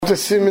to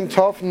Siman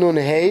Tov Nun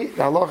Hey,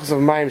 the halachas of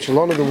Mayim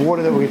Shalonu, the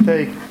water that we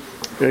take,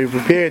 we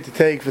prepare to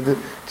take to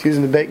use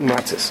in the baking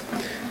matzahs.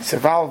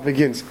 Sevalv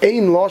begins.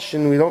 Ein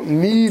Loshin, we don't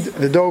need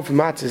the dough for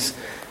matzahs,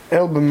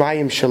 El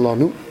b'Mayim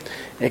Shalonu,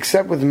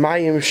 except with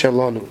Mayim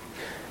Shalonu.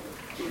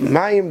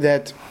 Mayim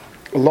that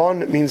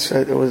Lon means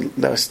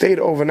that stayed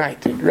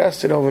overnight,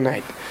 rested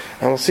overnight.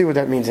 And we'll see what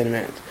that means in a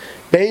minute.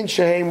 Bein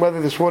Shehem,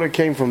 whether this water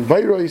came from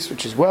Beiros,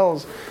 which is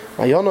wells,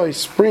 Mayonos,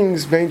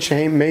 springs, Bein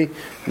Shehem, Mei,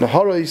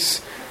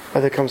 Naharos,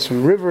 whether it comes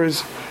from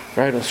rivers,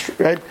 right?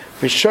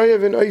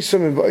 Mishayev and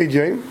Oisam and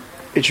Ba'idyoim,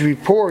 it should be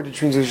poured,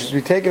 which means it should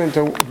be taken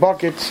into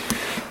buckets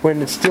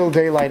when it's still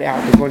daylight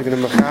out, according to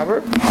the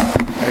Mechaber.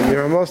 And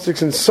there are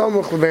Mostics in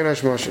Samuch Bein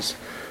Hashmoshes,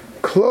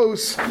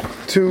 close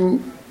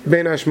to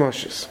Bein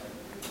Hashmoshes.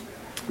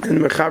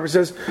 And the Mechaber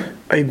says,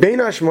 a Bein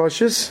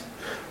Hashmoshes,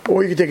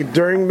 or you can take it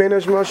during Bein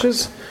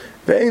Hashmoshes,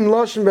 Ve'ein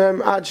Loshin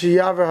Behem Ad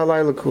Sheyaver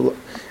Halayla Kula.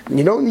 And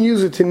you don't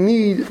use it to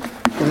knead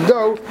the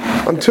dough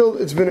until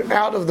it's been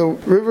out of the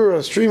river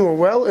or stream or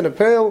well in a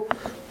pail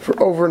for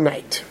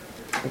overnight.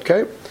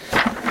 Okay?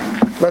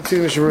 Let's see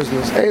the Shavuos in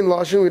this. Ein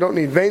Loshin, we don't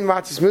need Ve'ein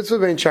Matzahs Mitzvah,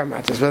 Ve'ein Shar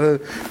Matzahs, whether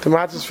the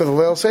matzahs for the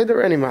Leil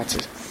Seder or any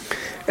matzahs.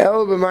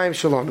 El B'mayim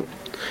Shalonu.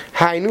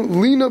 Hainu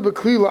Lina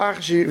B'kli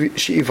La'ach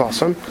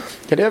She'ivasan.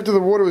 And after the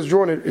water was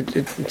drawn,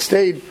 it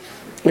stayed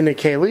in the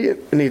keli,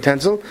 in the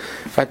utensil.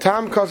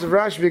 Fatam cause of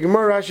Rashi,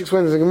 Rashi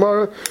explains the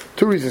Gemara,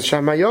 two reasons.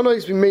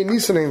 Shamayonos we made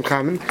Nisan in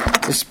Chamin.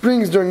 The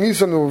springs during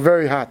Nisan were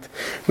very hot.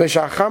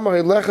 Meshachama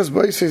helechas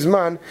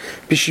b'isizman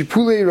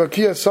b'shipulei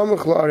rakia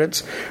samach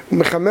la'aretz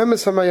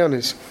u'mechamemes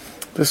hamayonos.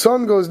 The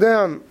sun goes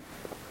down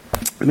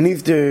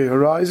beneath the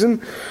horizon,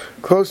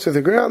 close to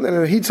the ground, and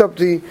it heats up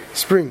the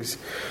springs.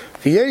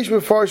 The Yesh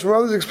Mefarsh from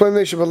others explain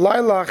they should be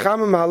laila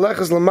chamam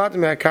halechas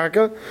lamatim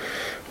ha'karka,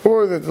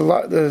 or that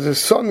the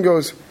sun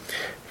goes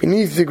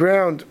beneath the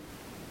ground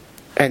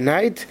at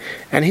night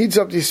and heats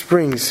up these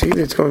springs. See,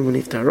 it's going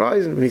beneath the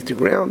horizon, beneath the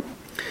ground.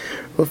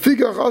 And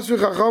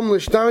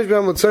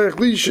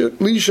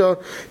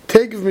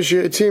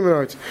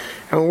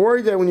we're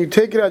worried that when you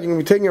take it out, you're going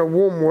to be taking out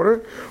warm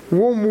water.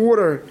 Warm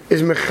water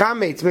is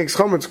mechamet, makes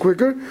chametz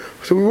quicker.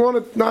 So we want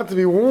it not to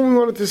be warm, we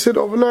want it to sit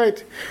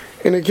overnight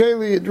in a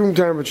keli at room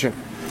temperature.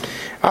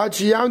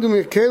 Also, we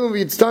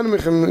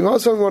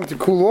want it to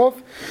cool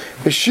off.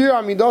 And the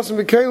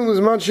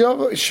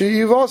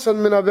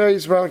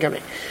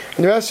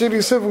rest of the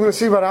we're going to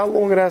see about how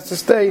long it has to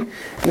stay in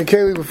the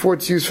keli before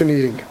it's used for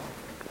kneading.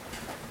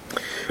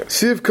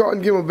 Whether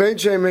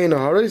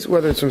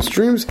it's from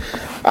streams, even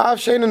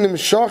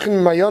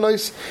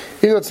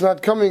though it's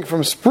not coming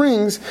from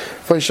springs,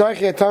 and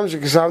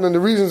the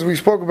reasons we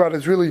spoke about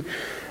is really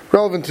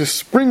relevant to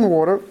spring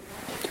water.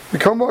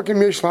 Even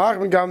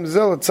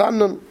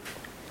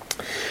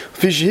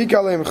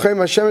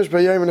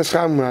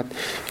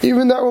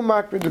that will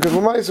mark it,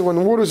 because when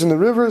the water's in the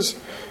rivers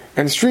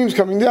and streams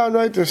coming down,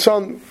 right, the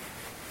sun,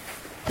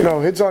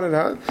 hits on it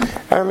hot,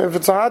 and if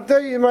it's a hot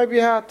day, it might be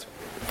hot,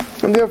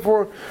 and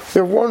therefore we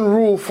have one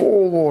rule for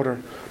all water,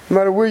 no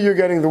matter where you're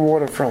getting the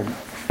water from.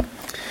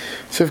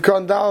 So if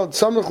kandal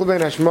samach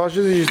lebein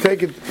hashmoshes, you should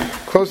take it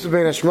close to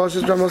bein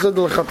hashmoshes. Rambam said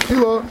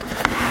l'chatchila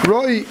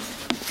roi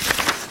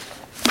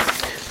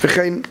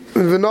v'chein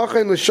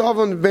v'nachein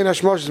l'shavan bein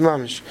hashmoshes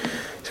mamish.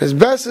 Says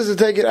best is to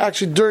take it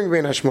actually during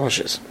Bein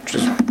Hashmoshes, which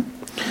is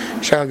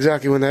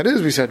exactly when that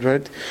is. We said,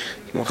 right?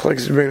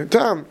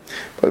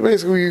 But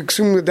basically, we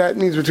assume that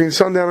means between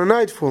sundown and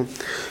nightfall.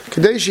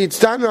 So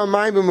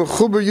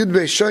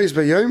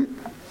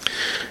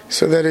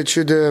that it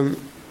should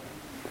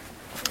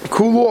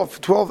cool off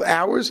 12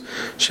 hours.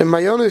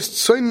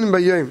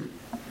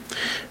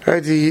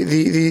 Right?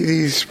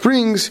 The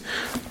springs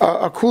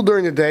are cool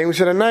during the day. And we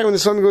said at night when the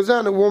sun goes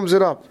down, it warms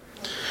it up.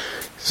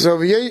 So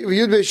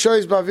v'yud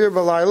be'shoyis ba'avir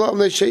b'layla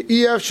ef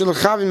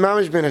shelchavim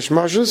mamish ben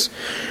hashmoshes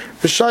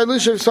v'shay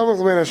lishav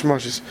samach ben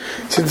hashmoshes.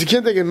 Since you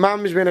can't take it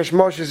mamish ben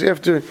hashmoshes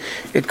after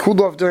it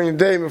cooled off during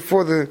the day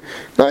before the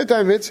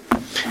nighttime hits,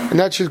 and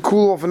that should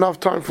cool off enough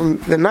time from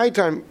the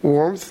nighttime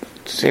warmth,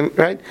 same,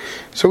 right?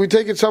 So we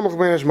take it samach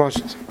ben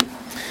hashmoshes.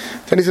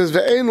 Then he says,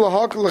 "Ve'ein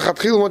lahakal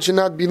lechatchil, one should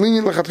not be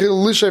lenient lechatchil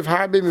lishav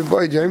harbe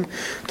mibaydim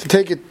to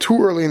take it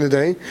too early in the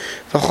day.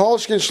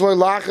 V'cholshkin shloi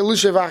lachil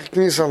lishav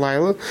achiknis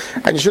halayla,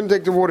 and you shouldn't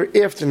take the water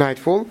after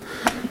nightfall.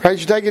 Right? You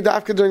should take it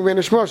dafka during Bein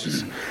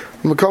Hashmoshes.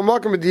 M'kol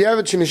makom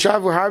b'diavad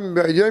shenishavu harbe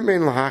mibaydim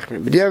ein lahachmir.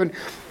 B'diavad,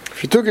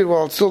 if you took it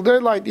while it's still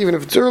daylight, even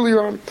if it's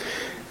earlier on,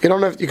 you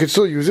could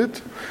still use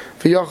it.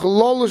 V'yachal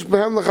lolush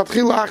behem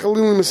lechatchil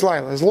achalil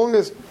mislayla. As long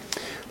as,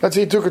 let's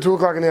say you took it 2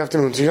 o'clock in the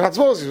afternoon, so you're not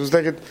supposed to just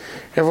take it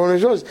everyone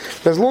enjoys.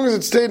 But as long as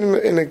it stayed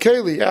in a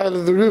keli out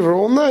of the river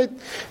all night,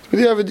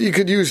 you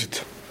could use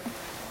it.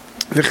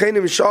 So if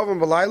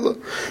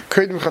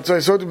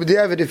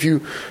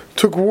you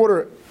took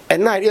water at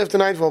night after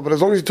nightfall, but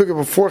as long as you took it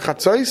before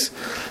chatzos,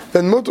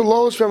 then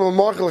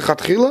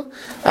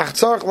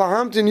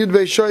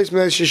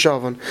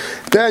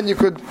then you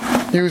could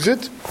use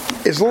it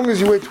as long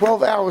as you wait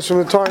 12 hours from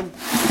the time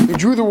you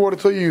drew the water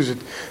till you use it.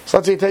 So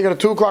let's say you take it at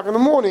 2 o'clock in the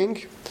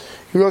morning,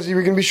 because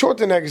you can be short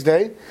the next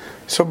day,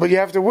 but you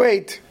have to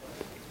wait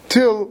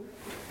till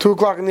 2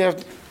 o'clock in the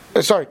afternoon.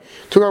 2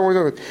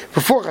 o'clock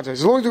before Chatzos.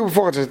 As long as you do it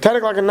before Chatzos, 10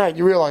 o'clock at night,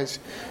 you realize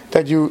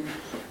that you,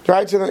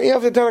 right? So then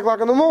after 10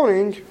 o'clock in the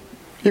morning,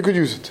 you could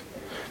use it.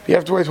 But you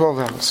have to wait 12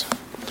 hours.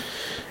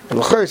 And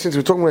l'chayr, since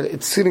we're talking about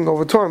it sitting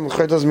over time,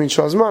 l'chayr doesn't mean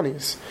shaz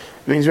manis.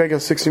 It means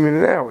regular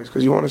 60-minute hours,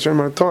 because you want a certain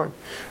amount of time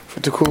for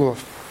it to cool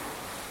off.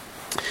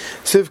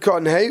 Sivka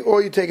and hay,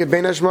 or you take it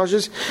bein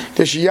hashmashes.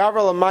 The shiyavar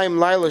lamayim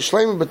laila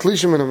shleima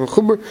betlishim and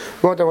amechuber.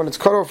 You want that when it's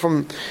cut off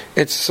from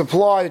its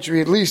supply, it should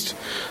be at least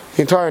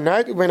the entire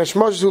night. Bein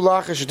hashmashes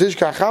ulacha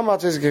shetishka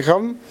chamat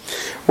ezgechavim.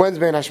 When's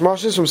bein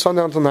hashmashes? From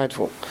sundown till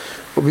nightfall.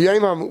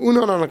 Ubiyayim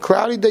hamu'unan on a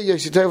cloudy day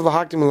yeshitev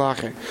lahaktim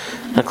ulacha.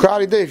 On a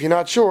cloudy day, if you're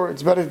not sure,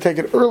 it's better to take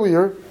it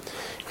earlier,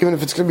 even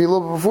if it's going to be a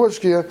little bit before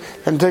shkia,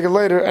 and take it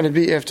later, and it'd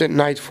be after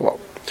nightfall.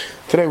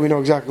 Today we know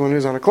exactly when it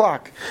is on a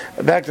clock.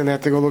 Back then they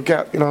had to go look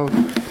at,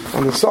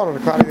 on the sun on the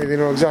cloudy day, they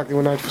know exactly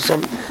when night for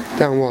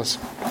sundown was.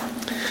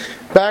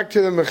 Back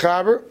to the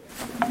Mechaber.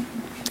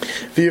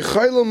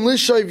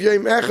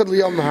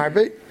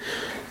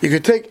 You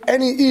could take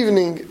any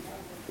evening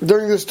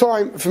during this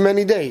time for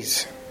many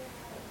days.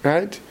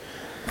 Right?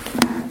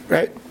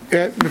 Yeah,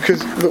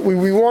 because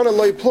we want to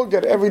lay plug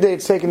that every day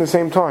it's taking the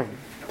same time.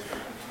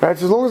 Right?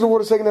 So as long as the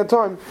water's taking that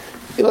time,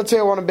 let's say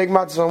I want a big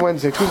matzah on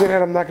Wednesday. Tuesday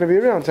night I'm not going to be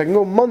around, so I can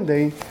go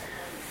Monday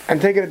and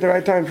take it at the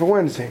right time for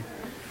Wednesday.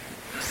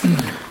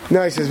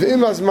 Now he says,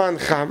 "V'imaz man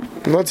cham."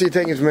 Let's say you're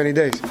taking it for many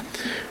days.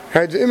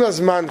 Right?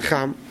 V'imaz man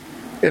cham.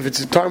 If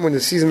it's a time when the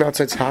season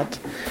outside's hot,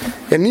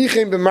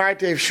 yanichem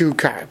b'martev shu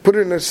kar. Put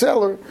it in a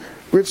cellar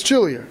where it's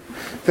chillier.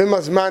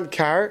 V'imaz man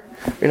kar.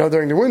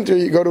 During the winter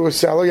you go to a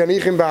cellar.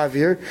 Yanichem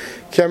ba'avir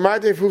ki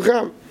martev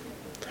hucham.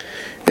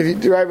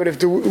 Right,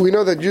 but we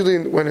know that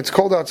usually when it's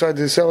cold outside,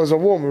 the cellars are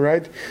warmer,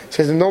 right? It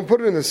says, then don't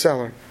put it in the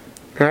cellar,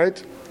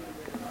 right?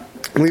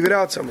 Leave it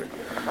out somewhere.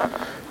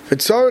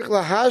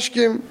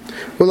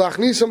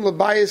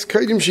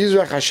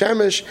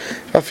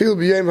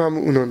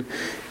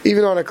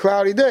 Even on a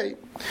cloudy day,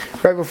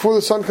 right before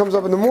the sun comes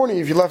up in the morning,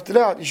 if you left it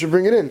out, you should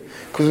bring it in.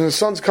 Because when the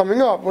sun's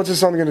coming up, what's the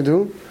sun going to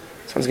do?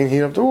 The sun's going to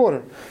heat up the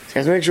water. So you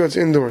have to make sure it's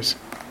indoors.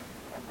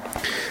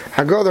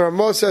 Haggadah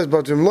Ramah says,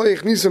 but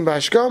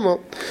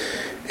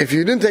if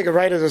you didn't take it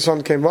right as the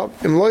sun came up,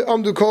 as long as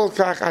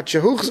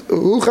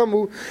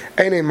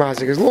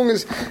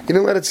you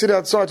didn't let it sit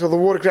outside till the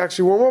water could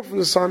actually warm up from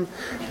the sun,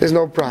 there's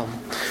no problem.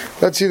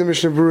 Let's see the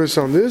Mishnah Berurah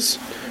on this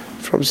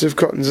from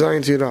Sivkot and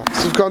Zayin to Yirah.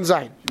 Sivkot and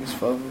Zayin.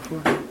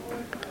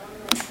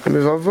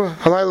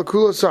 Halayla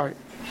Kula, sorry.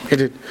 He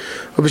did.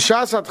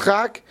 B'shas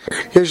hatchak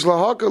yesh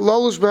lahak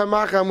lolush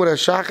behemach amud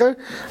hashacher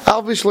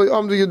al b'shloi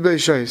amdu yud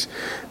beishayis.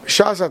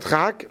 B'shas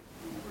hatchak,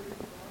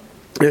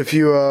 if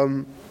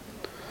you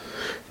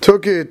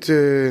took it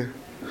during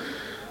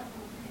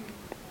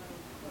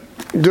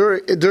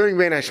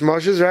Bein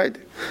Hashmoshes, right?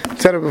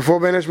 Instead of before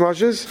Bein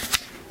Hashmoshes,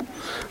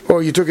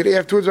 or you took it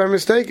afterwards by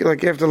mistake,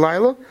 like after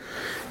Laila,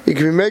 you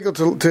can be made to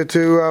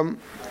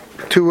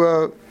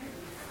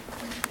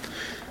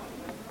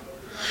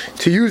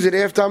use it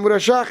after Amud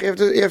Hashach,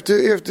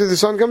 after the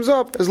sun comes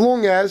up, as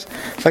long as,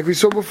 like we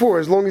saw before,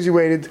 as long as you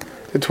waited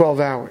the 12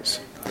 hours.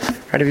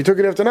 Right? If you took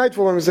it after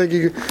nightfall by mistake,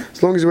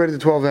 as long as you waited the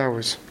 12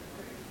 hours.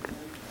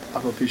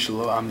 Oh,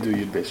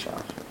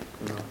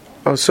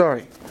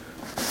 sorry.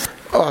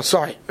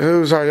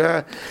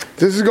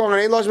 This is going on.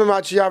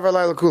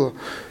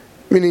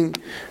 Meaning,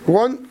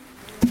 one,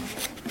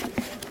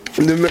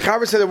 the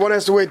Mechaber said that one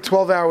has to wait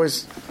 12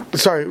 hours.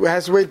 Sorry, it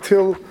has to wait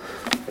till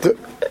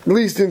at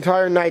least the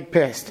entire night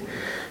passed.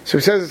 So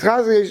it says,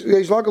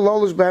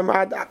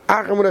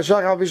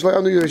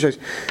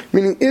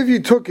 meaning if you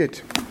took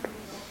it,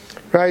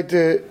 right,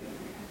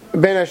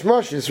 Ben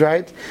Hashmoshes,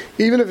 right,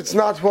 even if it's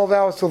not 12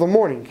 hours till the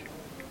morning,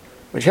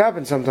 which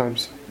happens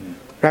sometimes,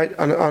 right,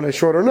 on a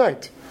shorter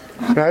night,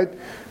 right,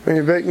 when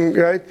you're baking,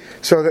 right,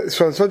 so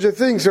such a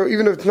thing, so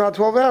even if it's not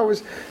 12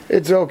 hours,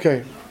 it's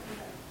okay,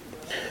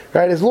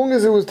 right, as long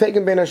as it was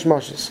taken Ben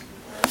Hashmoshes.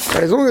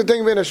 Right, as long as it's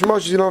taken Ben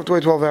Hashmoshes, you don't have to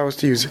wait 12 hours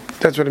to use it.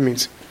 That's what it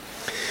means.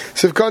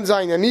 Sivkon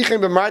Zayin, Yanichem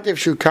b'martev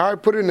shukar,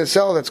 put it in a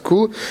cellar that's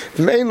cool. If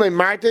you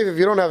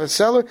don't have a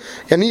cellar,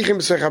 Yanichem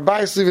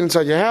b'sechabayis, leave it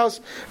inside your house.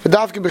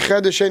 V'davke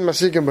b'cheder shein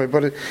masikim boy,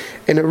 put it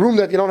in a room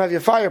that you don't have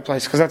your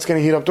fireplace, because that's going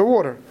to heat up the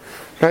water.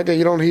 Right, that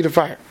you don't heat a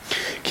fire.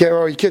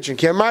 Or your kitchen.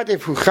 Put in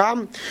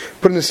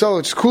the cellar,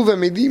 it's cool.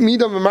 We'll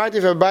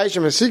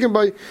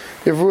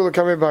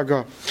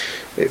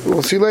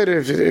see later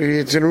if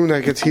it's in a room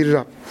that gets heated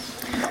up.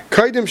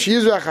 Before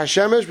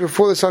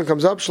the sun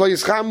comes up,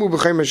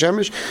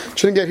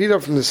 shouldn't get heated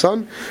up from the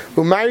sun.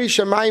 I'm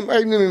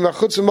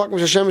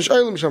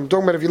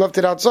talking about if you left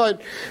it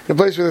outside, in a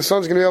place where the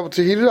sun's going to be able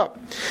to heat it up.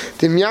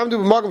 If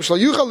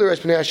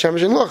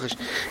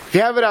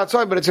you have it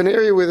outside, but it's in an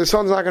area where the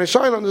sun's not going to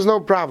shine on, there's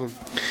no problem.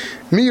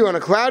 On a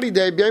cloudy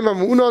day,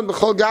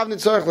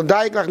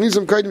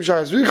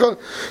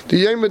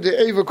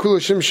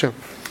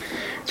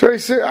 it's very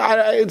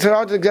it's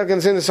hard to exactly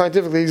understand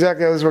scientifically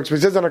exactly how this works. But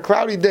it says on a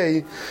cloudy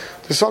day,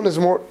 the sun is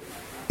more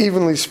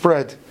evenly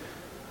spread.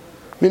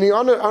 Meaning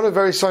on a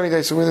very sunny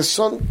day, so when the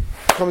sun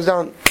comes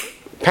down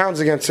pounds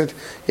against it,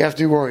 you have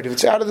to be worried. If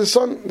it's out of the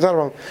sun, it's not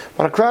wrong.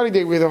 On a cloudy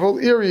day where the whole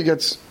area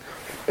gets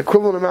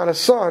equivalent amount of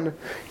sun,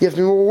 you have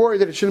to be more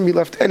worried that it shouldn't be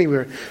left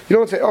anywhere. You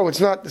don't say, oh, it's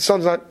not, the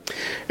sun's not.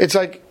 It's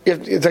like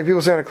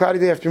people say on a cloudy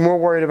day you have to be more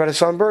worried about a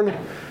sunburn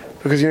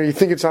because you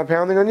think it's not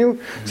pounding on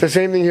you. It's the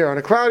same thing here. On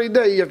a cloudy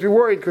day you have to be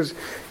worried because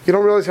you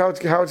don't realize how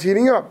it's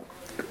heating up.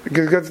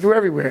 Because it gets through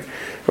everywhere.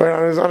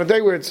 Right? On a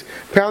day where it's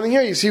pounding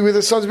here, you see where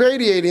the sun's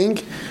radiating.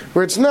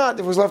 Where it's not,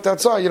 if it was left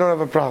outside, you don't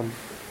have a problem.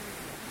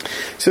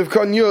 So if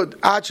you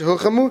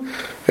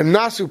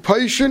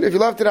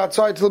left it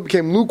outside till it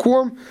became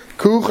lukewarm,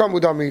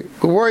 we're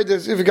worried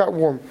as if it got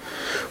warm.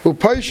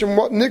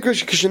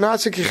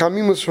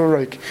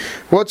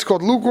 What's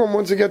called lukewarm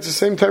once it gets the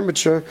same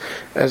temperature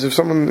as if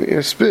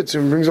someone spits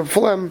and brings up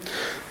phlegm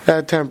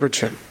at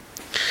temperature.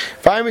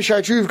 And the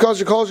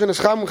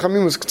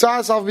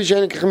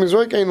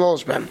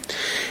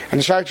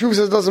Shai says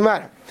it doesn't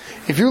matter.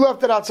 If you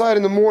left it outside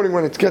in the morning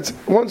once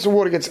the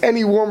water gets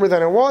any warmer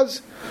than it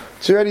was,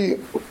 so already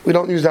we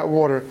don't use that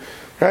water.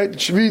 Right?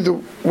 It should be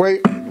the way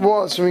it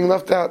was, so being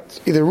left out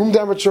either room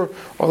temperature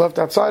or left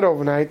outside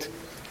overnight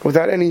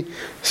without any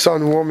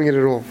sun warming it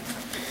at all.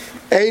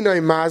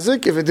 Einay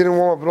mazik, if it didn't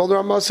warm up, an older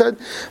Rambam said,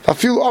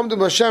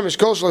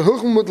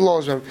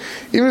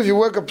 even if you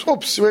wake up in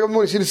the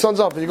morning, you see the sun's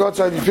up, and you go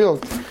outside, you feel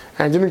it,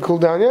 and it didn't cool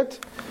down yet,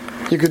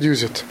 you could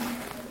use it.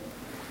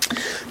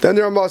 Then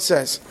the Rambam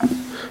says,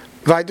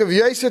 the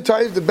best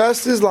is the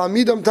best is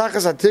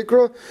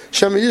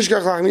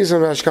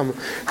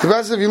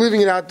if you're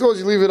leaving it outdoors,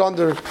 you leave it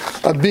under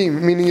a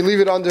beam, meaning you leave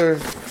it under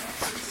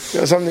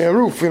something, a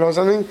roof,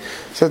 something,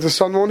 so that the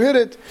sun won't hit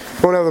it,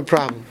 you won't have a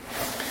problem.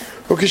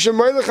 When you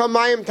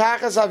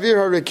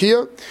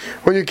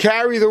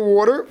carry the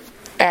water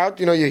out,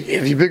 you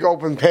have your big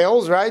open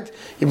pails, right?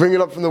 You bring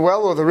it up from the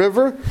well or the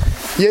river.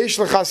 Make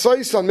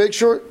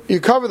sure you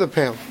cover the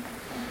pail.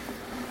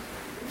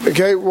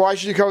 Okay, why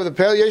should you cover the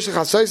pail? You're taking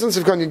it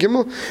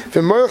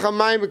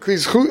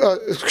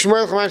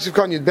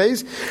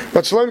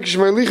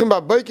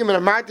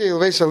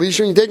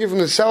from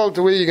the cellar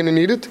to where you're going to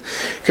need it.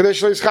 The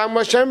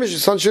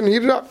sun shouldn't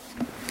heat it up.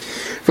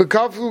 The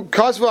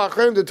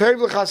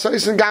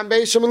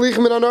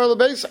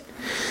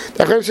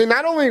Achim say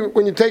not only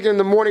when you take it in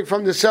the morning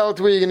from the cellar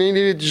to where you're going to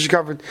need it, you should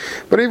cover it,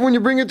 but even when you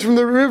bring it from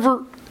the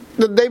river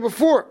the day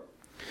before.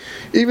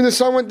 Even the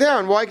sun went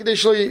down. Why could they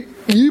show you?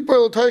 When you're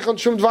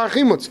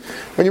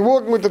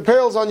walking with the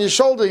pails on your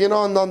shoulder,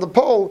 on the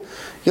pole,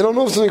 you don't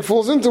know if something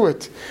falls into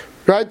it.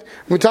 Right?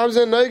 It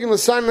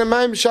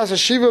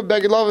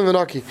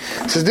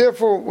says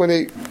therefore, when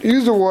they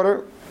use the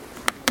water,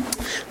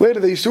 later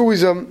they used to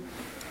always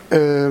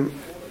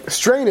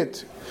strain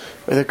it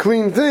with a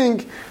clean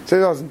thing, so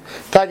it doesn't.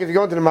 If you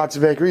go into the matzah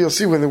bakery, you'll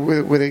see when the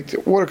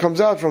water comes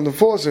out from the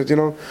faucet, they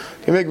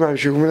make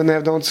ma'amshukim, and they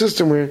have their own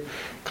system where it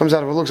comes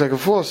out of it looks like a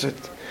faucet,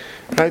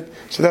 right?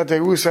 So that they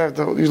always have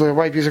usually a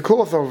white piece of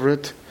cloth over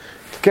it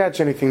to catch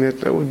anything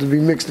that would be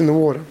mixed in the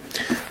water.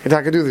 And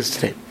I could do this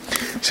today.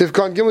 So if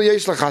you're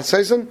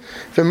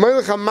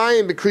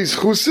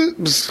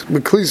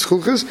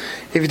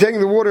taking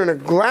the water in a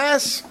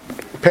glass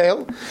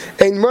pail,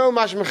 it's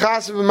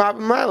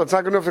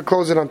not good enough to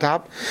close it on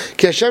top.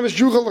 You have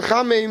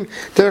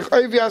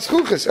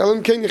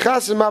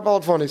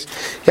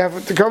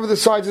to cover the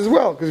sides as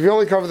well, because if you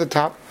only cover the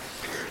top,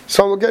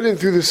 sun will get in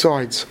through the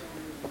sides.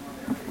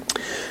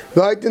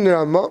 Right in the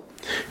Rambam,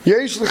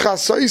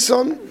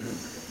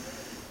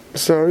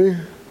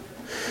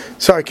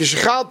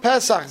 Kishachal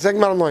Pesach,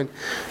 second bottom line.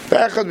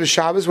 Ve'echad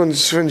b'Shabbos,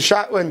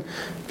 when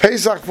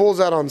Pesach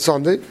falls out on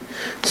Sunday.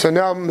 So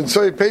now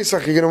Mitzvah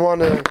Pesach, you're going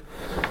to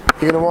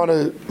want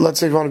to, let's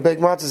say, if you want to bake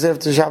matzahs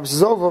after Shabbos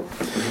is over.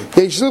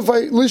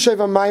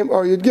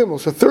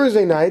 So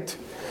Thursday night,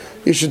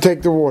 you should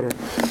take the water.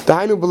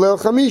 Dahainu b'leil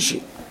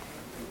chamishi.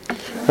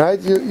 Right?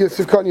 You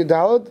sivkot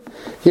yudalad.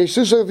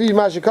 Yeshusha v'yiv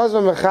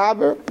mashikazva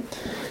mechaber.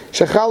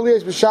 Shechal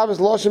liyes b'Shabbos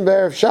loshen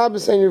be'erev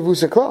Shabbos and your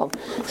vusa klal.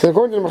 So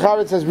according to the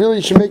Mechaber, it says really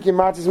you should make your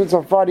matzahs mitzvah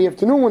on Friday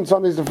afternoon when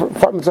Sunday's the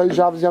mitzvah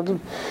Shabbos. Then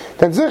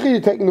zichri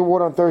you're taking the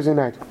water on Thursday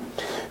night.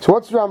 So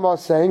what's the Rambam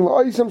saying?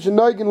 According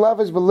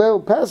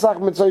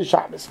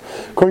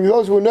to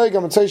those who are noig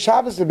on Mitzvah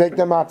Shabbos to bake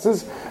their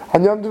matzahs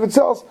on Yom Tov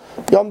itself,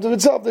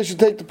 they should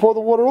pour the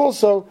water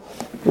also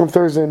on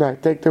Thursday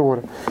night. Take the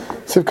water.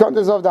 So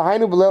because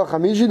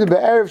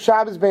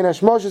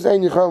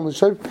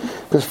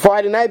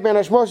Friday night ben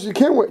hashmoshes you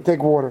can't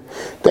take water.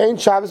 The ain't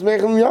Shabbos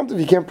mechem Yom Tov.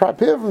 You can't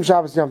prepare from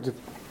Shabbos Yom Tov.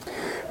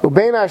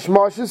 Ben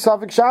hashmoshes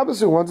suffix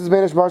Shabbos. Once it's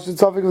ben hashmoshes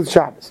suffix with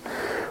Shabbos.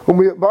 You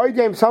say,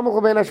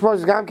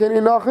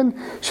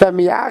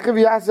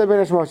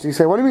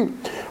 what do you mean?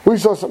 We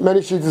saw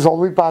many sheets this whole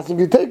week passing.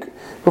 You take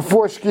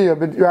before Shkia,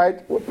 but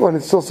right when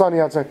it's still sunny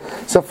outside.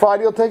 So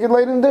Friday you'll take it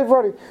late in the day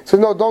Friday. So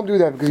no, don't do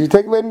that, because you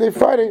take it late in the day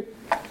Friday,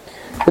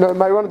 it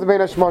might run into Ben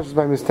Hashmoshes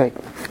by mistake.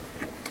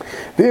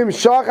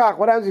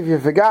 What happens if you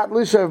forgot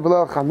Lishav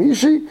B'Leil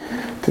Chamishi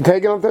to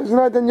take it on Thursday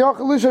night? Then Yachal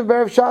Lishav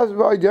B'Erev Shabbos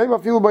B'Ayim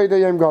Afilu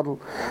B'Yidei Yom Gadol.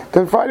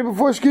 Then Friday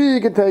before Shkia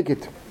you can take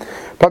it.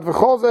 But this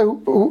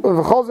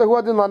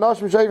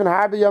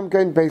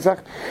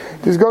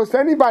goes to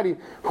anybody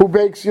who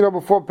bakes,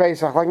 before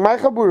Pesach. Like my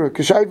Chabura,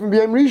 K'shayim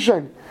B'yem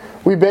Rishon,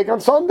 we bake on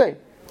Sunday.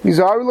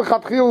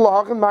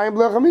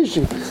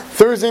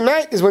 Thursday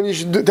night is when you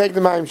should take the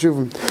Mayim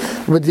Shuvim.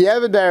 But the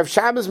Evid there of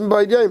Shabbos and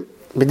B'yem,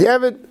 but the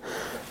Evid,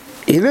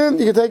 you can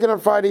take it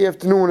on Friday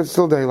afternoon when it's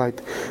still daylight.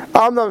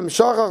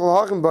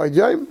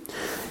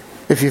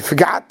 If you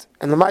forgot,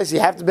 and the mice you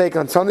have to bake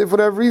on Sunday for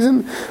whatever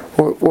reason,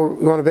 or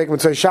you want to bake on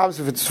Shabbos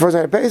if it's the first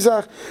night of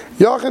Pesach,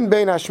 Yachin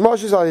bein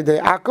hashmoshes al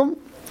yedei akum.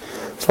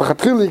 So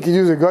L'chatchila you can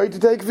use a guy to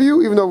take for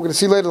you, even though we're going to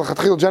see later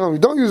L'chatchila generally we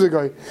don't use a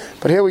guy.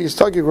 But here where you're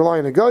stuck, you rely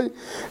on a guy.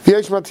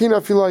 V'yesh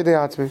matina filo yedei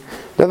atzmi.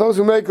 Now those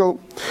who make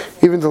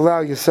even to allow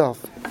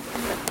yourself,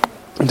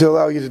 to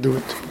allow you to do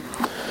it.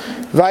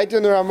 Right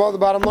in the Ramah, the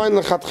bottom line,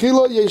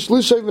 L'chatchila yesh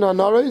l'shev min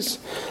hanares.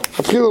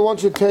 L'chatchila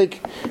wants you to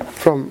take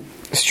from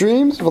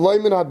streams,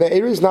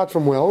 not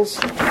from wells.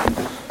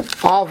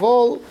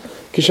 Avol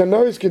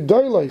kishanoris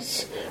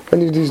gedolos,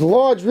 when you have these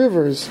large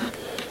rivers,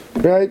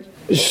 right?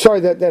 Sorry,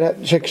 that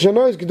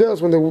kishanoris gedolos,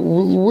 when the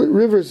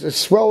rivers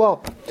swell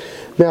up.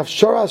 They have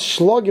sharas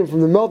shlugim from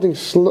the melting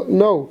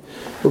snow,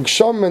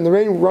 uksham and the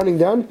rain running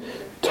down.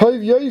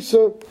 Toiv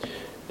yoysa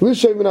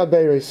l'shev min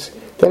haberes.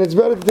 Then it's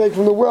better to take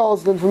from the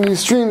wells than from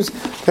these streams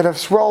that have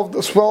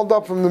swelled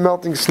up from the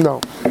melting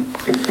snow.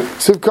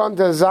 Sivkan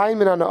Zayin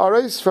min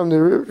ha'aros, from the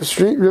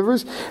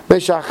rivers.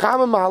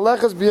 Meishachama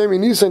mahalechas b'yemi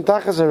Nisan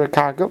tachas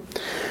harakaka.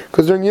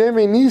 Because during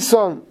Yemi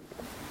Nisan,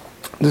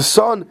 the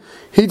sun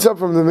heats up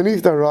from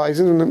beneath the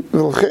horizon,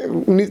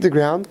 beneath the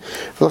ground.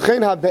 Therefore,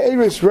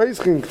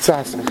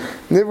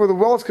 the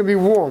wells can be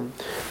warm.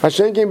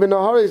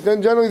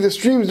 Then generally the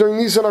streams during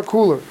Nisan are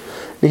cooler.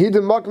 Even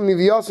though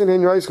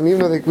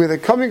where they're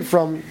coming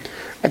from,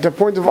 at the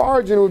point of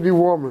origin, it would be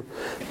warmer.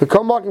 Right,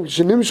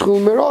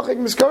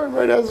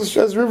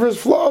 as rivers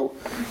flow,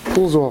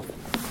 cools off.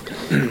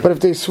 But if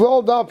they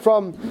swelled up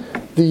from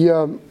the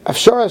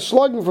afshara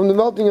slugging from the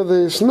melting of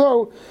the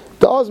snow,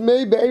 the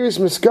may be'eris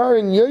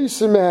miskarin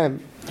yoyser mehem.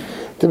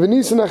 The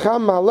v'nisan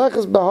acham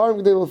ma'alechas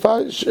b'harim g'dei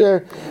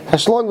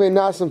hashlong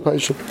ve'nasan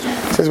paishu.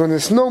 It says when the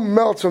snow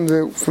melts from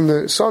the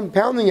sun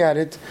pounding at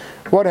it,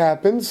 what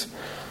happens?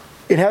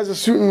 It has a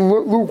certain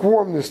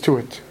lukewarmness to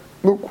it.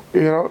 And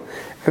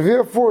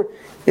therefore,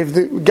 if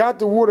they got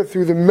the water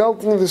through the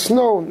melting of the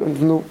snow, and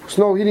the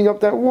snow heating up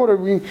that water,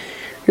 you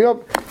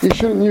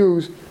shouldn't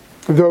use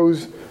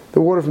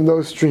the water from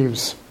those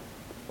streams.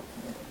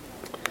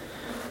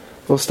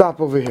 We'll stop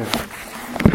over here.